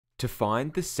To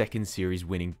find the second series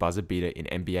winning buzzer beater in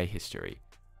NBA history,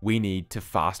 we need to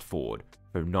fast forward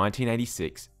from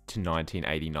 1986 to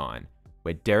 1989,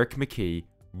 where Derrick McKey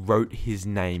wrote his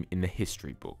name in the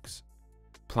history books.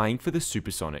 Playing for the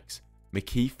Supersonics,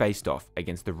 McKey faced off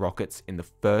against the Rockets in the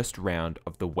first round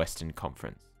of the Western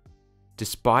Conference.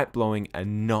 Despite blowing a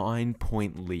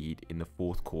 9-point lead in the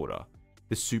fourth quarter,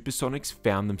 the Supersonics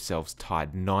found themselves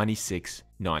tied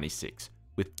 96-96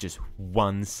 with just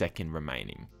 1 second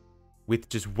remaining. With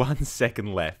just 1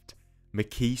 second left,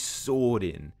 McKey soared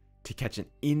in to catch an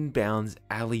inbounds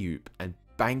alley-oop and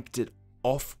banked it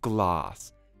off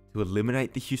glass to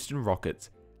eliminate the Houston Rockets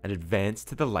and advance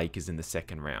to the Lakers in the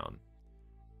second round.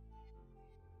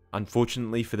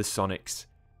 Unfortunately for the Sonics,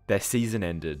 their season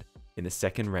ended in the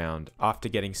second round after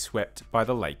getting swept by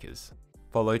the Lakers,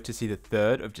 followed to see the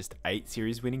third of just 8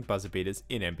 series winning buzzer beaters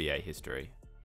in NBA history.